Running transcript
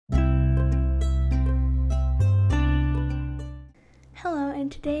Hello,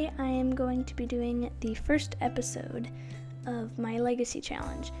 and today I am going to be doing the first episode of my Legacy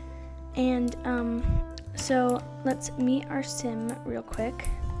Challenge. And so let's meet our sim real quick.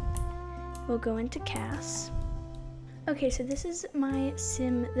 We'll go into CAS. Okay, so this is my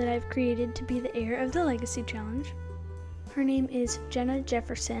sim that I've created to be the heir of the Legacy Challenge. Her name is Jenna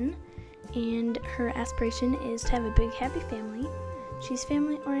Jefferson, and her aspiration is to have a big happy family. She's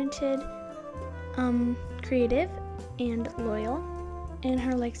family-oriented, creative, and loyal. And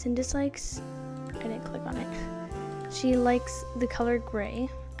her likes and dislikes, I didn't click on it. She likes the color gray.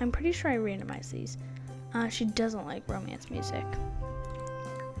 I'm pretty sure I randomized these. She doesn't like romance music.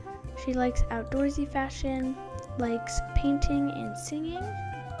 She likes outdoorsy fashion, likes painting and singing,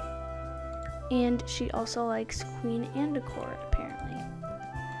 and she also likes Queen Anne decor, apparently.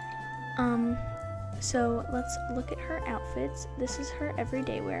 So let's look at her outfits. This is her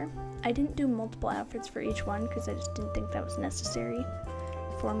everyday wear. I didn't do multiple outfits for each one because I just didn't think that was necessary.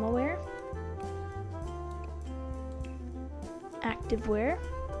 Formal wear, active wear.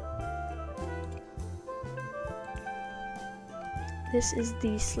 This is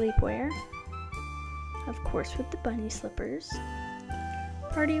the sleepwear, of course with the bunny slippers.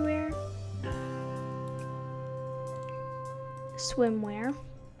 Party wear, swimwear,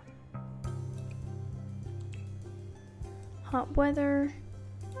 hot weather,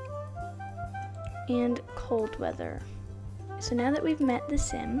 and cold weather. So now that we've met the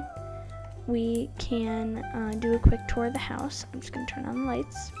sim, we can do a quick tour of the house. I'm just going to turn on the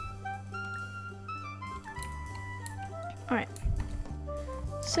lights. Alright,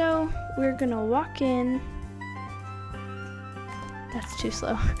 so we're going to walk in. That's too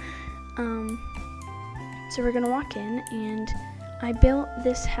slow. So we're going to walk in, and I built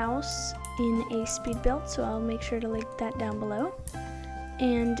this house in a speed build, so I'll make sure to link that down below.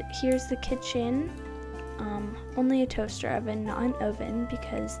 And here's the kitchen. Only a toaster oven, not an oven,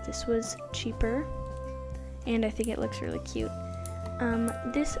 because this was cheaper, and I think it looks really cute.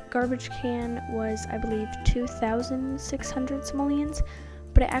 This garbage can was, I believe, 2,600 simoleons,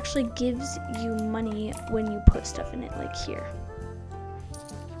 but it actually gives you money when you put stuff in it, like here.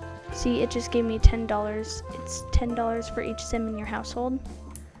 See, it just gave me $10. It's $10 for each sim in your household.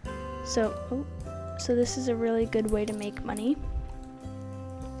 So this is a really good way to make money.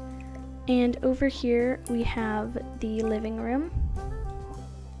 And over here we have the living room.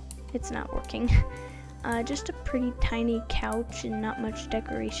 It's not working. Just a pretty tiny couch and not much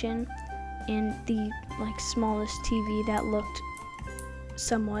decoration, and the smallest TV that looked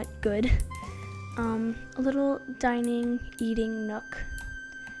somewhat good. A little dining, eating nook,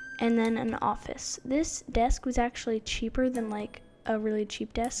 and then an office. This desk was actually cheaper than a really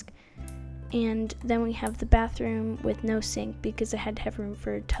cheap desk. And then we have the bathroom with no sink because I had to have room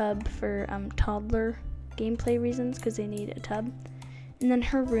for a tub for toddler gameplay reasons, because they need a tub. And then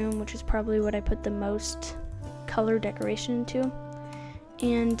her room, which is probably what I put the most color decoration into.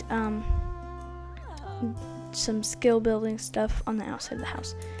 And some skill building stuff on the outside of the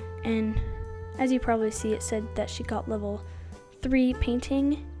house. And as you probably see, it said that she got level 3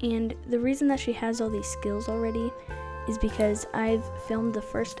 painting. And the reason that she has all these skills already is because I've filmed the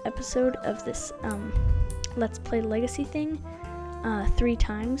first episode of this Let's Play Legacy thing 3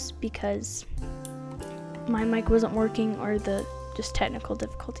 times because my mic wasn't working or just technical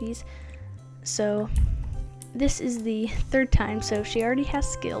difficulties. So this is the 3rd time, so she already has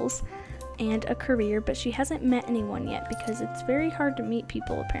skills and a career, but she hasn't met anyone yet because it's very hard to meet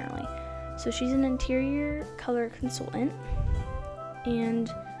people apparently. So she's an interior color consultant,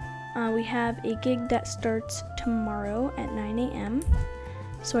 and we have a gig that starts tomorrow at 9 a.m.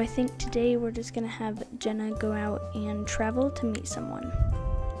 So I think today we're just going to have Jenna go out and travel to meet someone.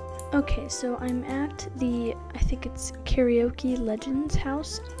 Okay, so I'm at I think it's Karaoke Legends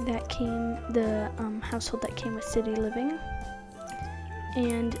house that came, the household that came with City Living.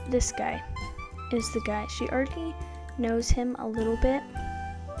 And this guy is the guy. She already knows him a little bit,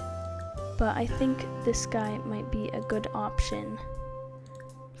 but I think this guy might be a good option.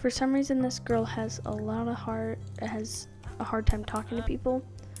 For some reason, this girl has a hard time talking to people,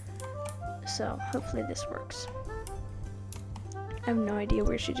 so hopefully this works. I have no idea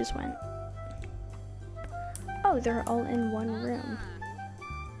where she just went. Oh, they're all in one room.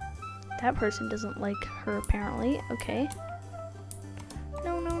 That person doesn't like her, apparently. Okay.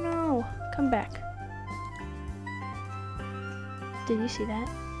 No. Come back. Did you see that?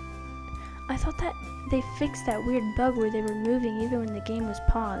 I thought that they fixed that weird bug where they were moving even when the game was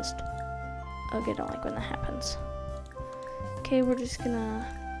paused. Okay, I don't like when that happens. Okay, we're just gonna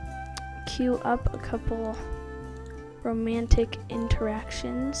queue up a couple romantic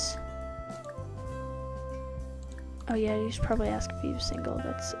interactions. Oh yeah, you should probably ask if he was single.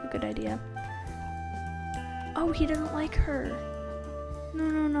 That's a good idea. Oh, he doesn't like her. No,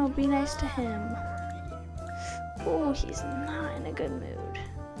 no, no, be nice to him. Oh, he's not in a good mood.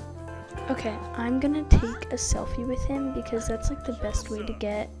 Okay, I'm gonna take a selfie with him because that's like the best way to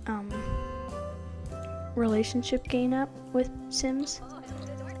get relationship gain up with Sims.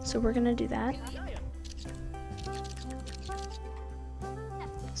 So we're gonna do that.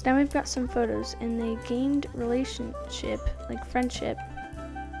 So now we've got some photos and they gained relationship, like friendship.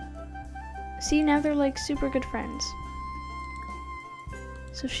 See, now they're like super good friends.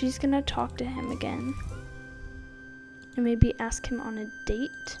 So she's gonna talk to him again. And maybe ask him on a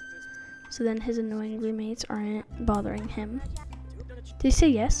date. So then his annoying roommates aren't bothering him. Did he say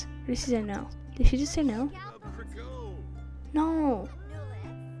yes? Or did he say no? Did he just say no? No.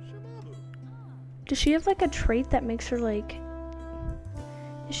 Does she have like a trait that makes her like...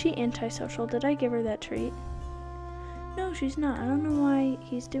 Is she antisocial? Did I give her that trait? No, she's not. I don't know why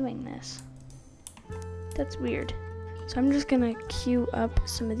he's doing this. That's weird. So I'm just gonna queue up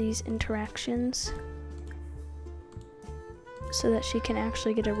some of these interactions so that she can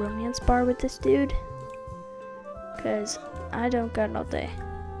actually get a romance bar with this dude. Because I don't got it all day.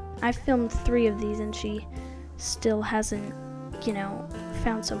 I filmed 3 of these and she still hasn't, you know,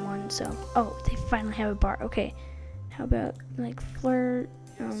 found someone, so... Oh, they finally have a bar. Okay. How about, like, flirt,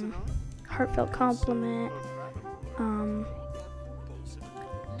 heartfelt compliment,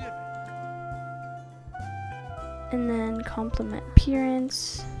 and then compliment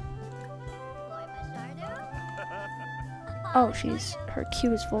appearance. Oh, her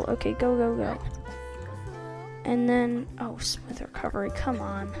queue is full. Okay, go, go, go. And then, oh, smooth recovery, come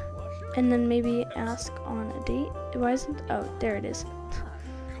on. And then maybe ask on a date. Why isn't, oh, there it is.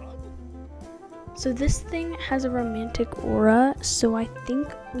 So this thing has a romantic aura, so I think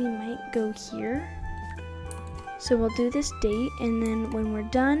we might go here. So we'll do this date, and then when we're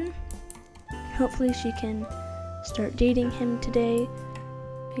done, hopefully she can start dating him today.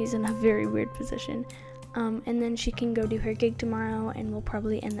 He's in a very weird position. And then she can go do her gig tomorrow, and we'll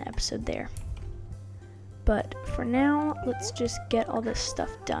probably end the episode there. But for now, let's just get all this stuff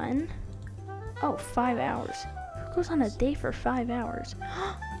done. Oh, 5 hours. Who goes on a date for 5 hours?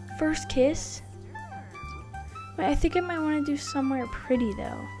 First kiss? Wait, I think I might want to do somewhere pretty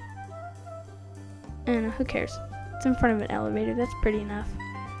though. I don't know, who cares? It's in front of an elevator, that's pretty enough.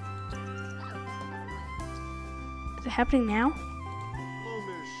 Is it happening now?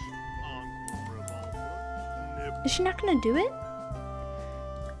 Is she not gonna do it?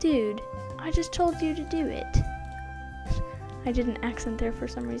 Dude, I just told you to do it. I did an accent there for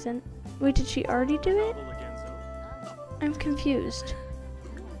some reason. Wait, did she already do it? I'm confused.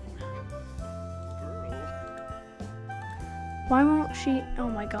 Why won't she? Oh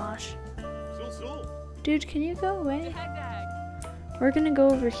my gosh. Dude, can you go away? We're gonna go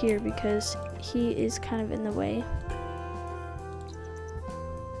over here because he is kind of in the way.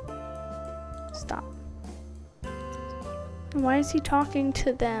 Stop. Why is he talking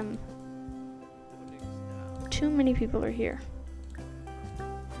to them? Too many people are here.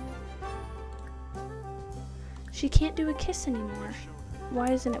 She can't do a kiss anymore.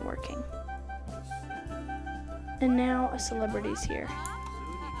 Why isn't it working? And now a celebrity's here.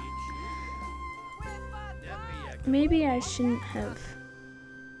 Maybe I shouldn't have...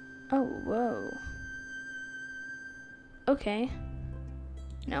 Oh, whoa. Okay.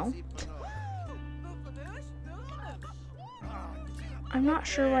 No. I'm not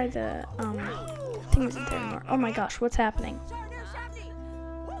sure why the thing isn't there anymore. Oh my gosh, what's happening?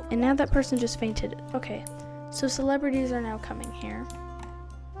 And now that person just fainted. Okay, so celebrities are now coming here.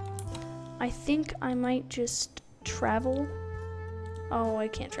 I think I might just travel. Oh, I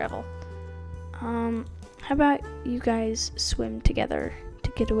can't travel. How about you guys swim together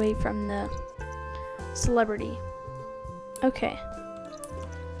to get away from the celebrity? Okay.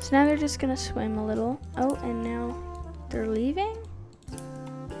 So now they're just gonna swim a little. Oh, and now they're leaving?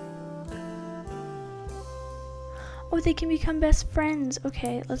 Oh, they can become best friends.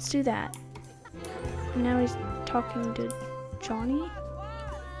 Okay, let's do that. And now he's talking to Johnny.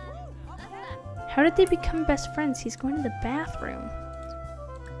 How did they become best friends? He's going to the bathroom.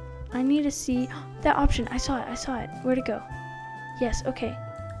 I need to see that option. I saw it. Where'd it go? Yes, okay.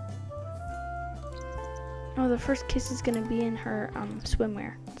 Oh, the first kiss is gonna be in her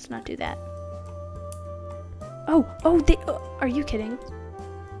swimwear. Let's not do that. Oh, are you kidding?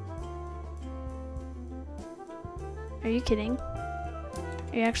 Are you kidding?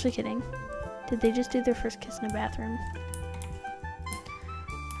 Are you actually kidding? Did they just do their first kiss in a bathroom?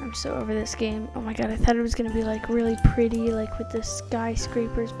 I'm so over this game. Oh my god, I thought it was gonna be like really pretty, like with the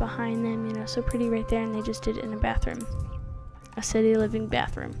skyscrapers behind them, you know, so pretty right there, and they just did it in a bathroom. A city living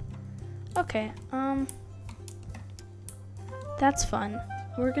bathroom. Okay, that's fun.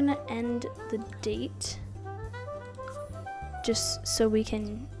 We're gonna end the date just so we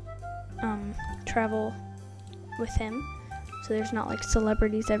can travel with him, so there's not like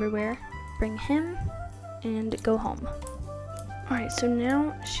celebrities everywhere. Bring him and go home. Alright, so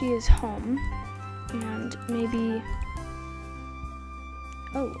now she is home, and maybe,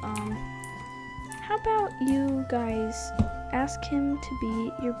 how about you guys ask him to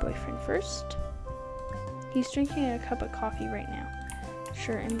be your boyfriend first? He's drinking a cup of coffee right now.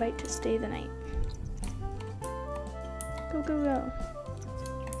 Sure, invite to stay the night. Go, go, go.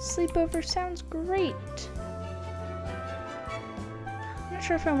 Sleepover sounds great. I'm not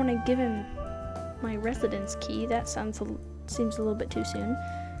sure if I want to give him my residence key. That seems a little bit too soon.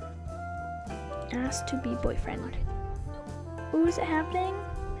 Ask to be boyfriend. Ooh, is it happening?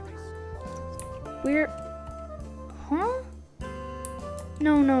 We're... Huh?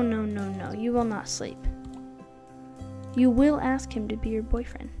 No, no, no, no, no. You will not sleep. You will ask him to be your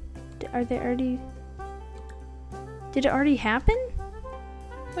boyfriend. Are they already... Did it already happen?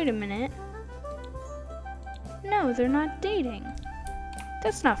 Wait a minute. No, they're not dating.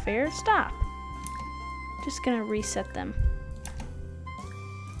 That's not fair. Stop. Just gonna reset them.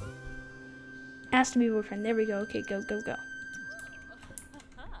 Ask to be boyfriend. There we go. Okay, go, go, go.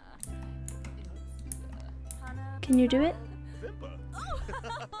 Can you do it?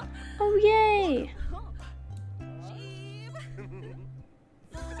 Oh, yay!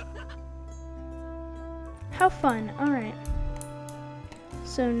 How fun. Alright.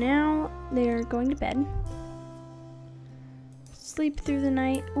 So now they're going to bed. Sleep through the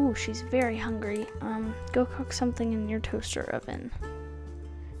night. Ooh, she's very hungry. Go cook something in your toaster oven.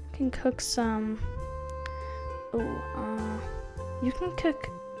 You can cook some... you can cook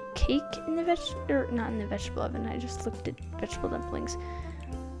cake in the not in the vegetable oven. I just looked at vegetable dumplings.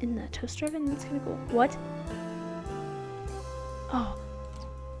 In the toaster oven? That's kind of cool. What? Oh.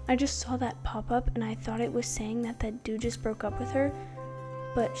 I just saw that pop up and I thought it was saying that that dude just broke up with her,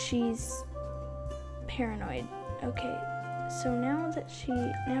 but she's paranoid. Okay, so now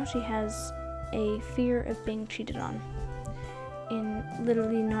she has a fear of being cheated on. And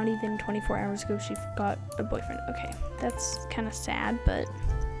literally not even 24 hours ago she got a boyfriend. Okay, that's kind of sad, but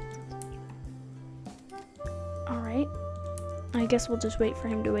alright. I guess we'll just wait for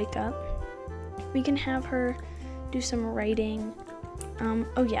him to wake up. We can have her do some writing.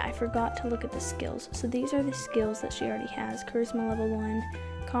 Oh yeah, I forgot to look at the skills. So these are the skills that she already has. Charisma level 1,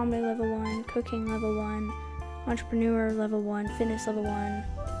 comedy level 1, cooking level 1, entrepreneur level 1, fitness level 1,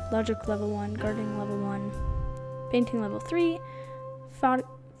 logic level 1, gardening level 1, painting level 3,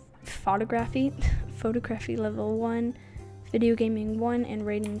 photography level 1, video gaming 1, and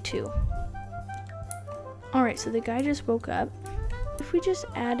rating 2. Alright, so the guy just woke up. If we just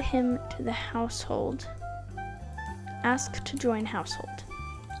add him to the household, ask to join household.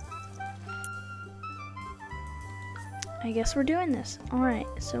 I guess we're doing this. Alright,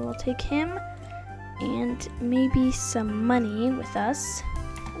 so we'll take him and maybe some money with us.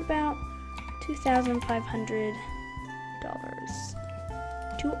 About $2,500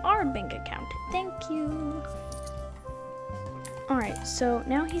 to our bank account. Thank you. Alright, so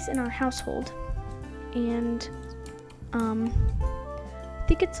now he's in our household. And I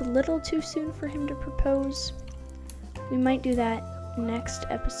think it's a little too soon for him to propose. We might do that next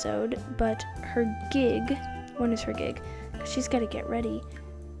episode, but her gig, when is her gig? 'Cause she's got to get ready.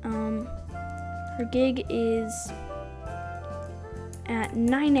 Her gig is at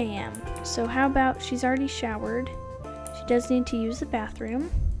 9 a.m. So how about she's already showered. She does need to use the bathroom.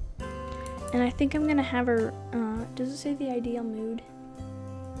 And I think I'm going to have her, does it say the ideal mood?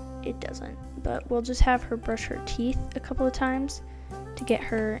 It doesn't, but we'll just have her brush her teeth a couple of times to get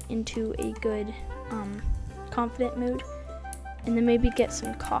her into a good, confident mood, and then maybe get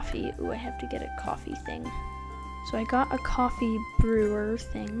some coffee. Ooh, I have to get a coffee thing. So I got a coffee brewer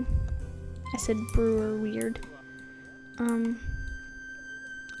thing. I said brewer weird. I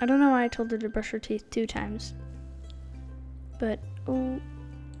don't know why I told her to brush her teeth 2 times. But, oh,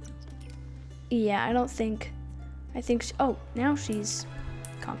 yeah, I think, oh, now she's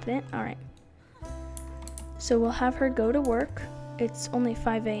confident. Alright. So we'll have her go to work. It's only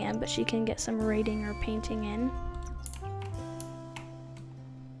 5 a.m., but she can get some writing or painting in.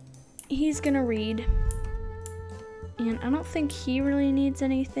 He's gonna read. And I don't think he really needs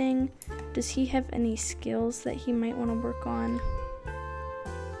anything. Does he have any skills that he might want to work on?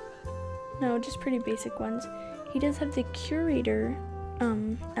 No, just pretty basic ones. He does have the curator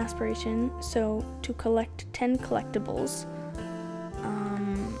aspiration, so to collect 10 collectibles.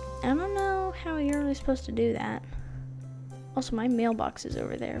 I don't know how you're really supposed to do that. Also, my mailbox is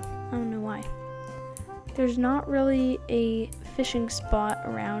over there. I don't know why. There's not really a fishing spot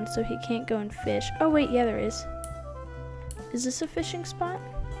around, so he can't go and fish. Oh wait, yeah, there is. Is this a fishing spot?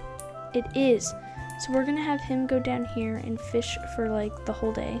 It is. So we're gonna have him go down here and fish for like the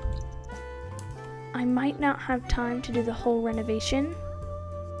whole day. I might not have time to do the whole renovation,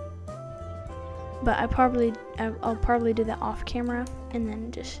 but I'll probably do that off camera and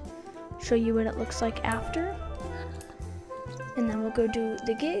then just show you what it looks like after. And then we'll go do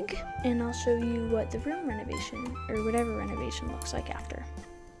the gig, and I'll show you what the room renovation, or whatever renovation, looks like after.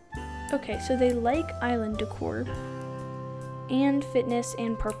 Okay, so they like island decor, and fitness,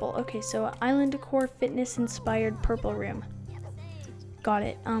 and purple. Okay, so island decor, fitness inspired purple room. Got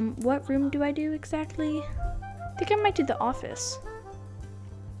it. What room do I do exactly? I think I might do the office.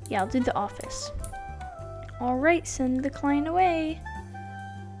 Yeah, I'll do the office. Alright, send the client away.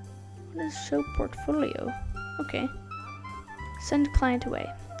 What is show portfolio? Okay. Send client away.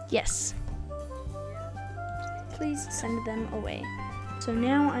 Yes. Please send them away. So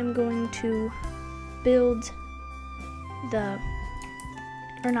now I'm going to build the,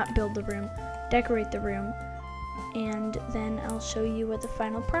 or not build the room, decorate the room, and then I'll show you what the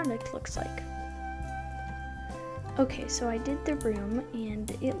final product looks like. Okay, so I did the room and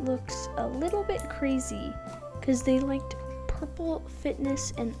it looks a little bit crazy because they liked purple,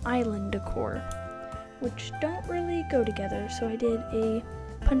 fitness, and island decor, which don't really go together. So I did a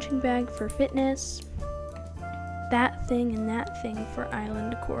punching bag for fitness, that thing and that thing for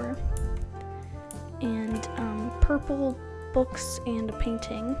island decor, and purple books and a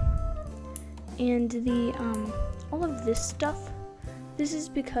painting, and the all of this stuff. This is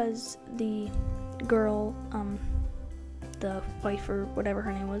because the girl, the wife or whatever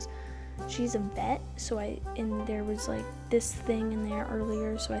her name was, she's a vet, so and there was like this thing in there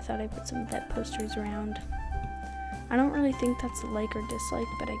earlier, so I thought I'd put some vet posters around. I don't really think that's a like or dislike,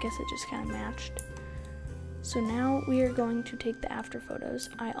 but I guess it just kind of matched. So now we are going to take the after photos.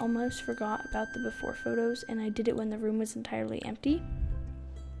 I almost forgot about the before photos, and I did it when the room was entirely empty.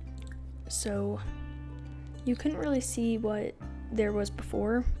 So you couldn't really see what there was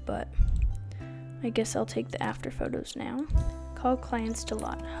before, but I guess I'll take the after photos now. Call clients to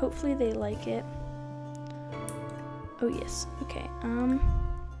lot. Hopefully they like it. Oh yes, okay.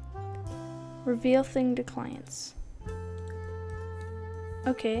 Reveal thing to clients.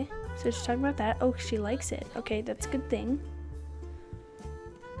 Okay, so she's talking about that. Oh, she likes it. Okay, that's a good thing.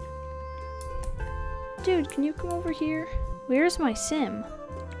 Dude, can you come over here? Where's my sim?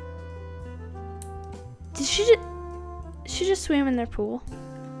 Did she just swam in their pool?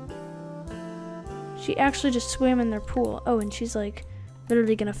 She actually just swam in their pool. Oh, and she's like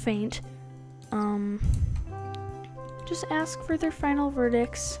literally gonna faint. Just ask for their final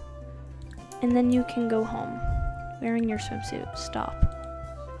verdicts, and then you can go home wearing your swimsuit. Stop.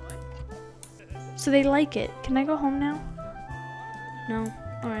 So they like it. Can I go home now? No?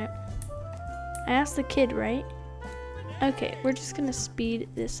 Alright. I asked the kid, right? Okay, we're just gonna speed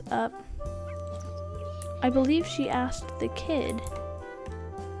this up. I believe she asked the kid.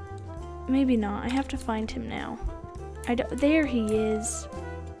 Maybe not. I have to find him now. There he is.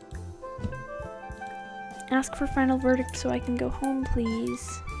 Ask for final verdict so I can go home,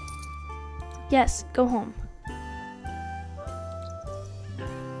 please. Yes, go home.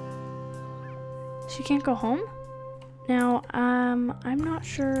 She can't go home? Now, I'm not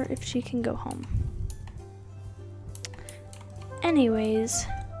sure if she can go home. Anyways.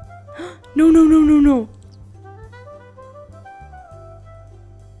 No, no, no, no, no.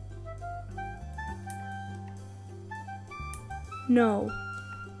 No.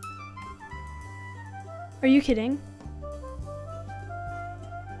 Are you kidding?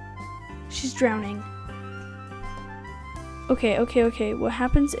 She's drowning. Okay, okay, okay. What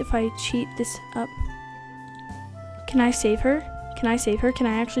happens if I cheat this up? Can I save her? Can I save her? Can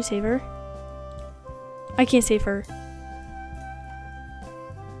I actually save her? I can't save her.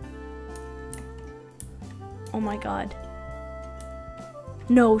 Oh my god.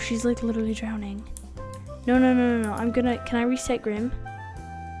 No, she's like literally drowning. No, no, no, no, no. Can I reset Grim?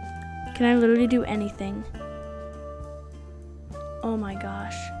 Can I literally do anything? Oh my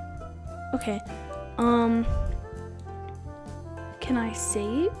gosh. Okay. Can I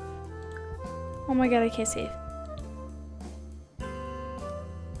save? Oh my god, I can't save.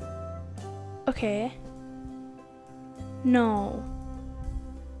 Okay. No.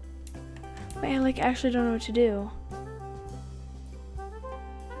 Wait, I like actually don't know what to do.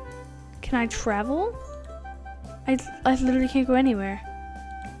 Can I travel? I literally can't go anywhere.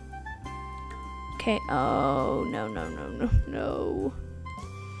 Okay, oh, no, no, no, no, no.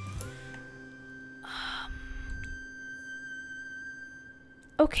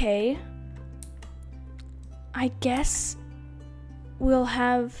 Okay. I guess we'll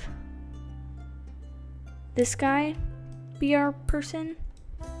have this guy be our person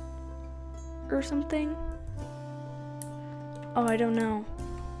or something. Oh, I don't know.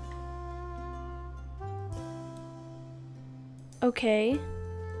 Okay,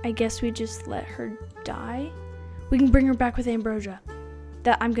 I guess we just let her die. We can bring her back with Ambrosia.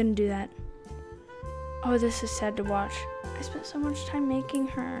 I'm gonna do that. Oh, this is sad to watch. I spent so much time making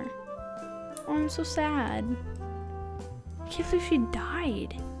her. Oh, I'm so sad. I can't believe she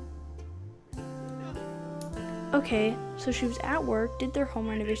died. Okay, so she was at work, did their home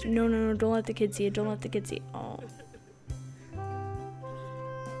renovation. No, no, no, don't let the kids see it. Don't let the kids see it. Oh.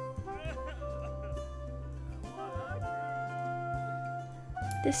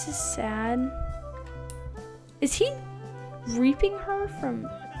 This is sad. Is he reaping her from,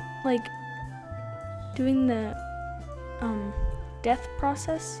 like, doing the, death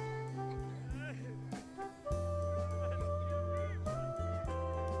process?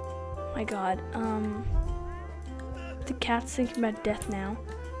 My God, the cat's thinking about death now.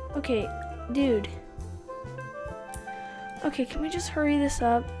 Okay, dude. Okay, can we just hurry this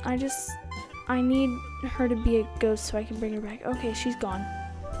up? I need her to be a ghost so I can bring her back. Okay, she's gone.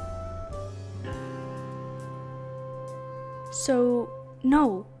 So,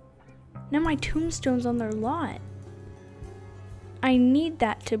 no. Now my tombstone's on their lot. I need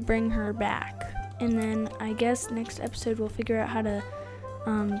that to bring her back. And then I guess next episode we'll figure out how to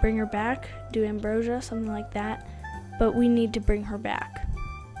bring her back, do Ambrosia, something like that. But we need to bring her back.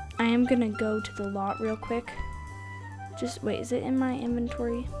 I am gonna go to the lot real quick. Just wait, is it in my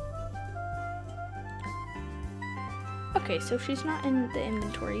inventory? Okay, so she's not in the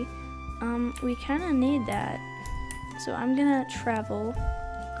inventory. We kind of need that. So I'm gonna travel.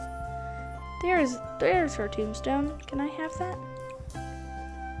 There's her tombstone. Can I have that?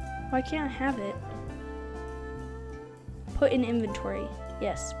 Why can't I have it? Put in inventory.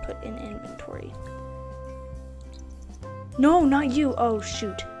 Yes, put in inventory. No, not you. Oh,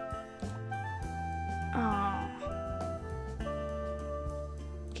 shoot. Aw.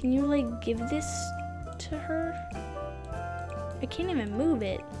 Can you, like, give this to her? I can't even move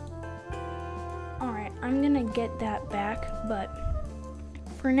it. Alright, I'm gonna get that back, but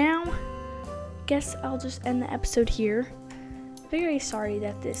for now, guess I'll just end the episode here. Very sorry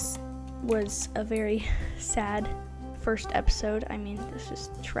that this was a very sad first episode. I mean, this is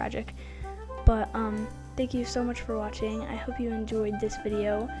tragic. But thank you so much for watching. I hope you enjoyed this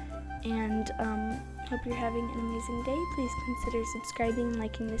video, and hope you're having an amazing day. Please consider subscribing and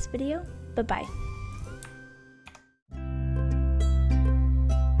liking this video. Bye-bye.